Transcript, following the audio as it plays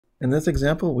In this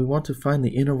example, we want to find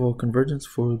the interval convergence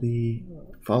for the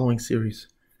following series.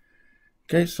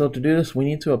 Okay, so to do this, we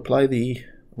need to apply the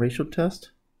ratio test.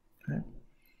 Okay.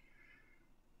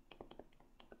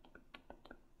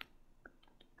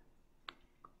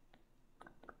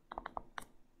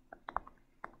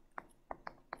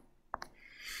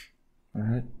 All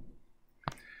right.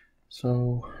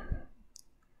 So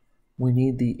we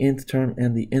need the nth term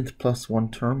and the nth plus 1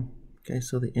 term. Okay,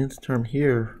 so the nth term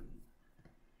here,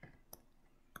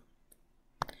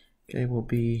 okay, will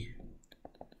be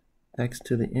x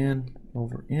to the n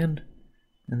over n,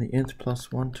 and the nth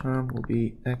plus 1 term will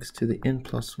be x to the n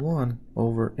plus 1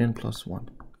 over n plus 1.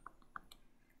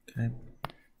 Okay,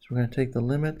 so we're going to take the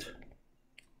limit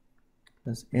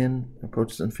as n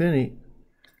approaches infinity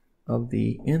of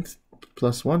the nth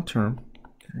plus 1 term.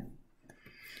 Okay.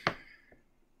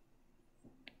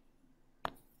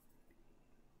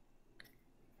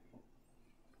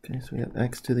 Okay, so we have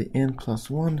x to the n plus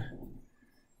 1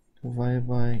 divided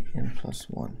by n plus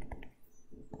 1.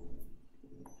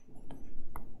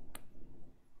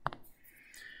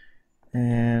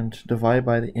 And divide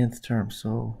by the nth term.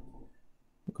 So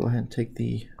we'll go ahead and take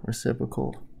the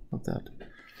reciprocal of that.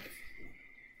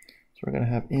 So we're going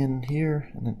to have n here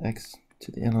and then x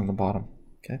to the n on the bottom.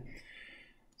 Okay.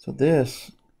 So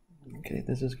this, okay,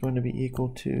 this is going to be equal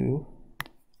to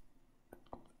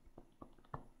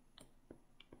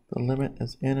the limit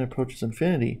as n approaches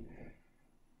infinity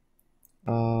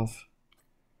of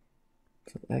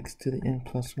x to the n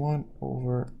plus 1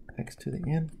 over x to the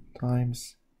n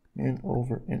times n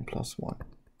over n plus 1.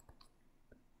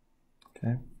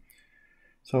 Okay,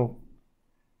 so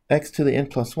x to the n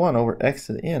plus 1 over x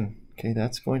to the n, okay,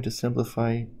 that's going to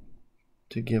simplify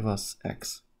to give us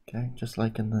x, okay, just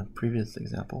like in the previous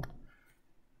example.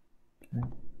 Okay.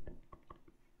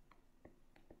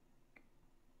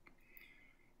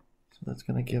 So that's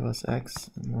going to give us x,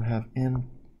 and we'll have n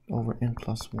over n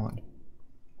plus 1.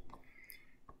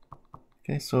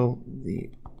 Okay, so the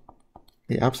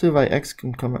absolute value x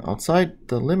can come outside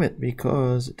the limit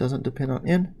because it doesn't depend on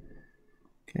n.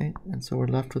 Okay, and so we're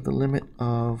left with the limit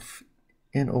of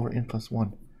n over n plus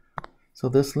 1. So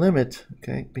this limit,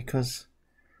 okay, because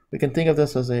we can think of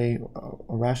this as a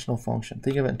rational function.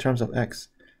 Think of it in terms of x.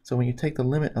 So when you take the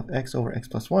limit of x over x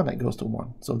plus 1, that goes to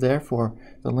 1. So therefore,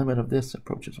 the limit of this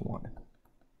approaches 1.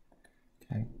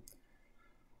 Okay.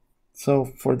 So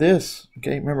for this,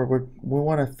 okay, remember we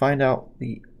want to find out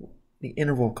the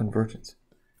interval convergence.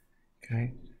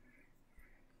 Okay.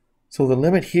 So the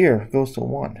limit here goes to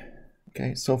 1.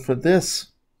 Okay. So for this,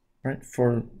 right,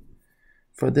 for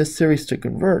this series to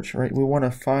converge, right, we want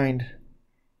to find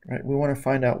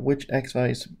out which x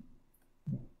values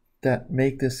that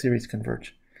make this series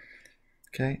converge.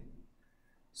 Okay.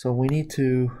 So we need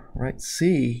to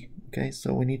see, okay,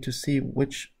 so we need to see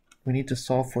which we need to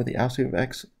solve for the absolute of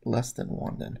x less than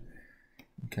 1 then.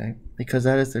 Okay, because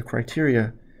that is the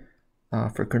criteria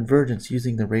for convergence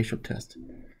using the ratio test.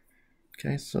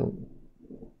 Okay, so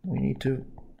we need to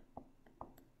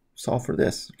solve for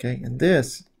this. Okay, and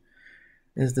this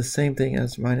is the same thing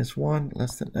as minus 1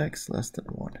 less than x less than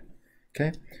 1.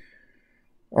 Okay,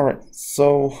 all right,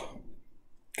 so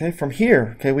okay, from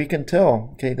here, okay, we can tell,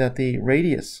 okay, that the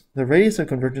radius of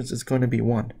convergence is going to be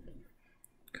 1.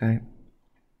 Okay,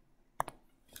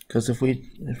 because if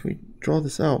we draw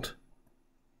this out,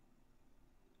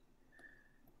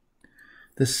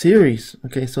 the series,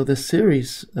 okay, so this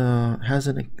series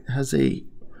has a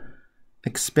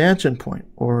expansion point,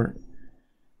 or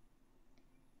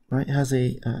right, has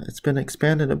a it's been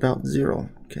expanded about 0.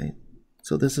 Okay,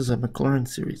 so this is a Maclaurin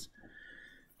series.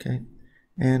 Okay,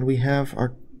 and we have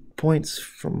our points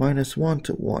from minus 1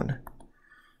 to 1.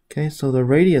 Okay, so the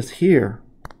radius here,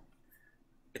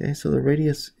 okay, so the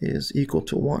radius is equal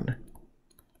to 1.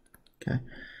 Okay,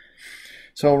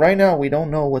 so right now we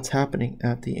don't know what's happening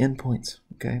at the endpoints.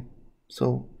 Okay,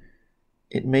 so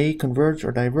it may converge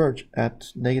or diverge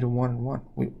at -1 and 1.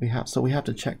 We have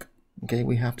to check. Okay,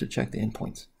 we have to check the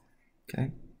endpoints.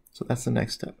 Okay, so that's the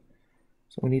next step.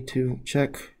 So we need to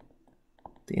check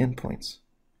the endpoints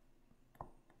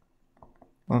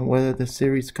on whether the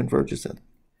series converges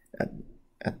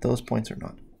at those points or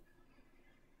not.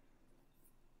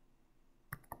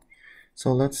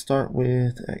 So let's start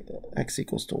with x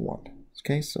equals to 1.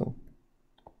 Okay, so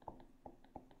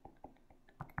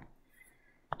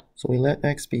we let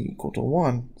x be equal to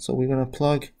 1. So we're going to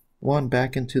plug 1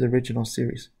 back into the original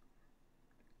series.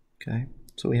 Okay,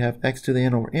 so we have x to the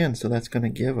n over n, so that's going to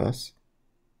give us,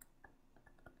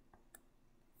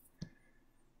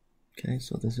 okay,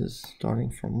 so this is starting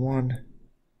from 1.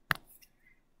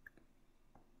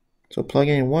 So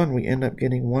plugging in 1, we end up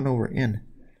getting 1 over n.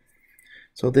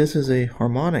 So this is a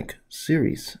harmonic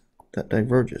series that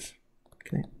diverges.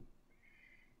 Okay.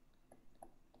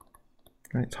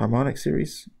 Right, it's harmonic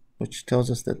series, which tells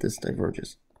us that this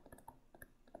diverges.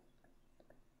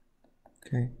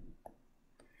 Okay.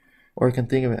 Or you can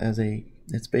think of it as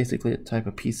it's basically a type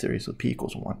of P series, so P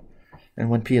equals 1. And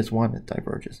when P is 1, it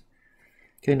diverges.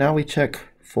 Okay, now we check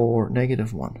for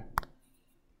 -1.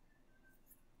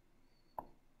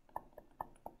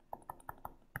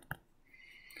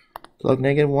 Plug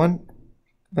 -1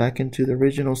 back into the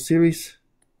original series.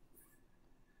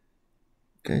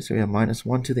 Okay, so we have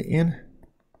 -1 to the n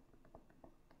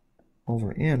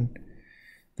over n.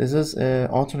 This is an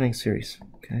alternating series.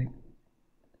 Okay.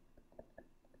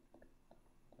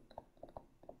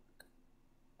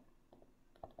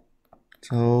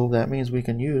 So that means we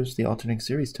can use the alternating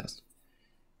series test.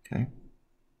 Okay.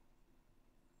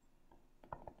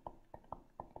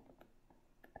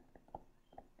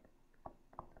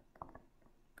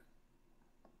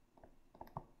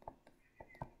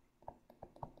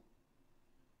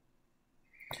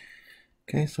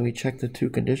 Okay, so we check the two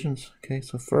conditions. Okay,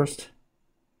 so first,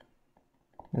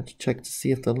 let's check to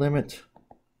see if the limit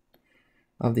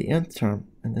of the nth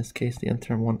term, in this case the nth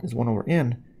term is 1 over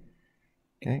n,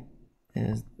 okay,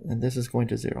 and this is going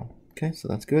to 0. Okay, so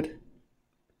that's good.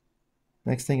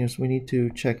 Next thing is we need to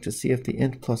check to see if the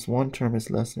nth plus 1 term is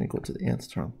less than or equal to the nth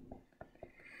term.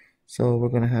 So we're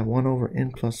going to have 1 over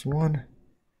n plus 1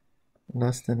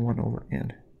 less than 1 over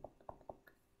n.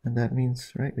 And that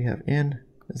means, right, we have n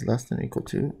is less than or equal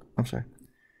to, less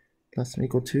than or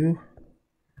equal to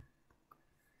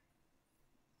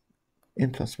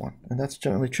n plus 1. And that's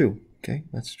generally true. Okay,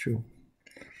 that's true.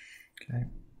 Okay.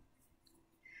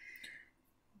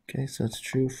 Okay, so it's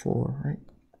true for, right,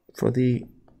 for the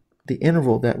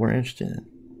interval that we're interested in,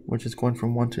 which is going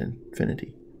from 1 to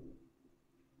infinity.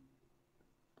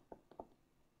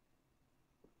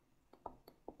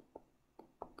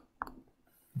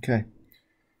 Okay,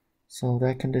 so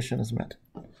that condition is met.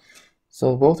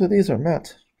 So both of these are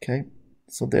met. Okay,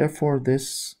 so therefore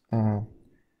this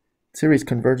series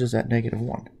converges at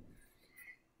 -1.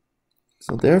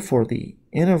 So therefore the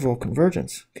interval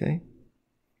convergence, okay,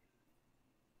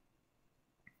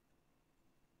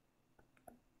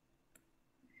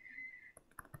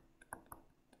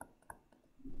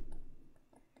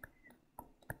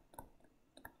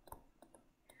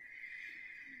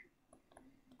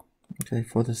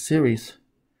 for the series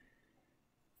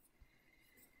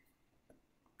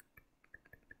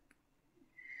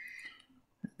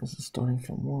this is starting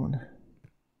from 1.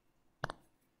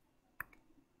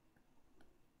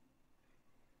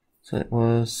 So it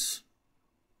was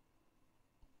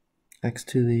x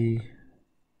to the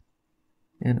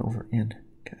n over n.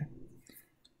 Okay.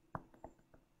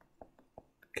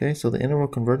 Okay, so the interval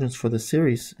convergence for the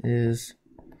series is,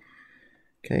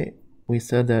 okay, we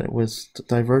said that it was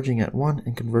diverging at 1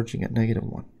 and converging at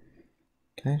 -1.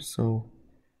 Okay, so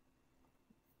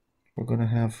we're going to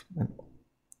have a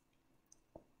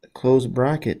closed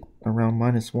bracket around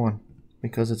 -1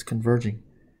 because it's converging.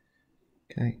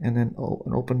 Okay, and then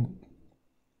an open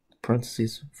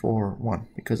parentheses for 1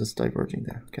 because it's diverging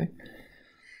there. Okay.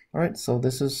 All right, so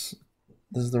this is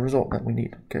the result that we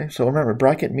need. Okay, so remember,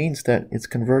 bracket means that it's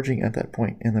converging at that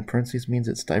point, and the parentheses means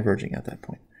it's diverging at that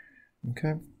point.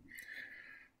 Okay,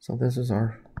 so this is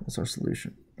our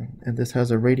solution, and this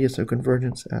has a radius of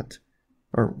convergence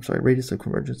radius of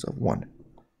convergence of 1.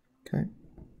 Okay.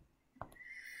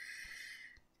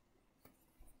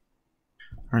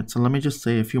 All right, so let me just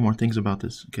say a few more things about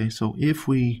this. Okay, so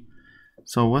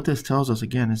what this tells us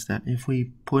again is that if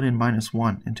we put in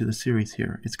 -1 into the series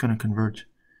here, it's going to converge.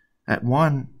 At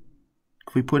 1,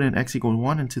 if we put in x equals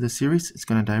 1 into the series, it's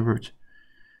going to diverge.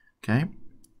 Okay?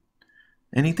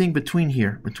 Anything between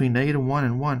here, between -1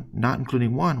 and 1, not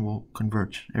including 1, will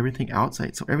converge. Everything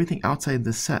outside. So everything outside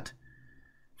this set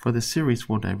for the series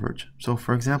will diverge. So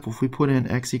for example, if we put in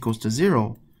x equals to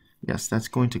 0, yes, that's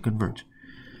going to converge.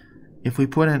 If we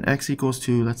put in x equals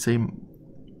to, let's say,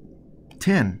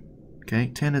 10,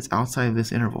 okay, 10 is outside of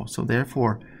this interval. So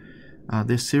therefore,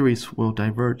 this series will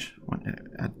diverge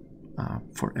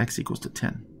for x equals to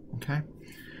 10. Okay.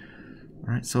 All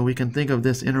right. So we can think of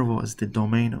this interval as the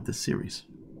domain of the series.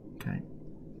 Okay.